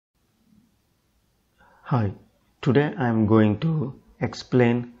Hi, today I am going to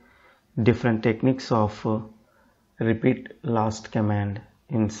explain different techniques of repeat last command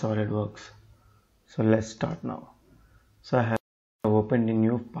in SolidWorks. So let's start now. So I have opened a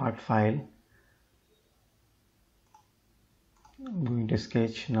new part file. I'm going to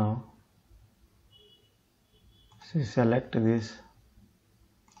sketch now. So select this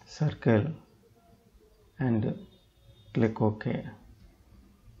circle and click OK.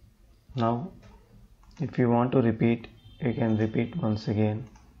 Now if you want to repeat, you can repeat once again.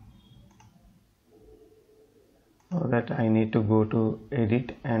 For that I need to go to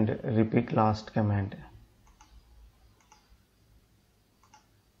edit and repeat last command.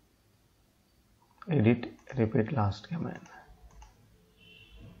 Edit repeat last command.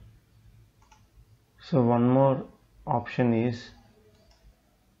 So one more option is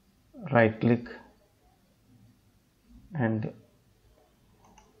right click and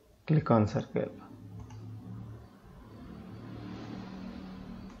click on circle.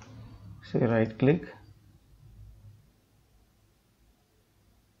 So right click,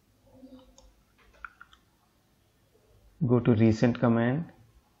 go to recent command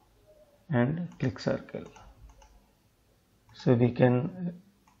and click circle. So we can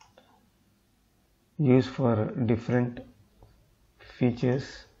use for different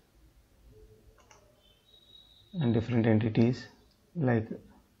features and different entities. Like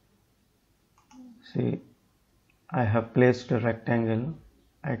see, I have placed a rectangle.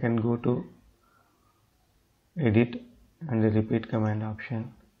 I can go to edit and the repeat command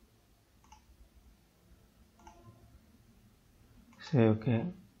option. Say OK.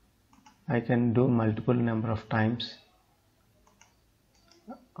 I can do multiple number of times,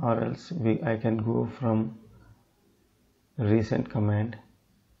 or else I can go from recent command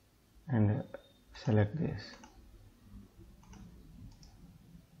and select this.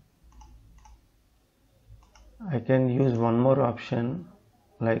 I can use one more option,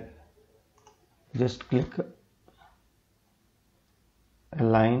 like just click a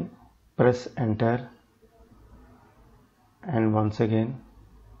line, press enter, and once again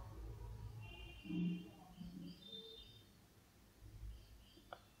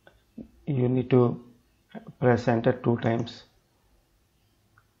you need to press enter 2 times,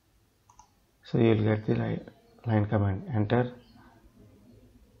 so you will get the line command. Enter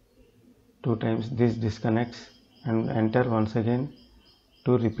 2 times, this disconnects, and enter once again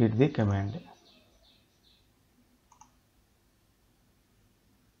to repeat the command.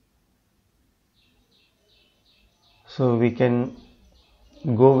 So we can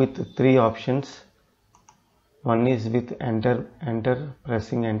go with 3 options. One is with enter,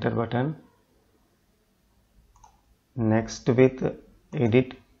 pressing enter button. Next with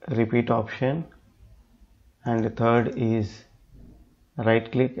edit repeat option, and the third is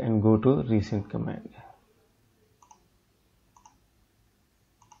right click and go to recent command.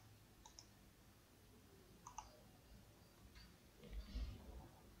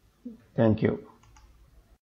 Thank you.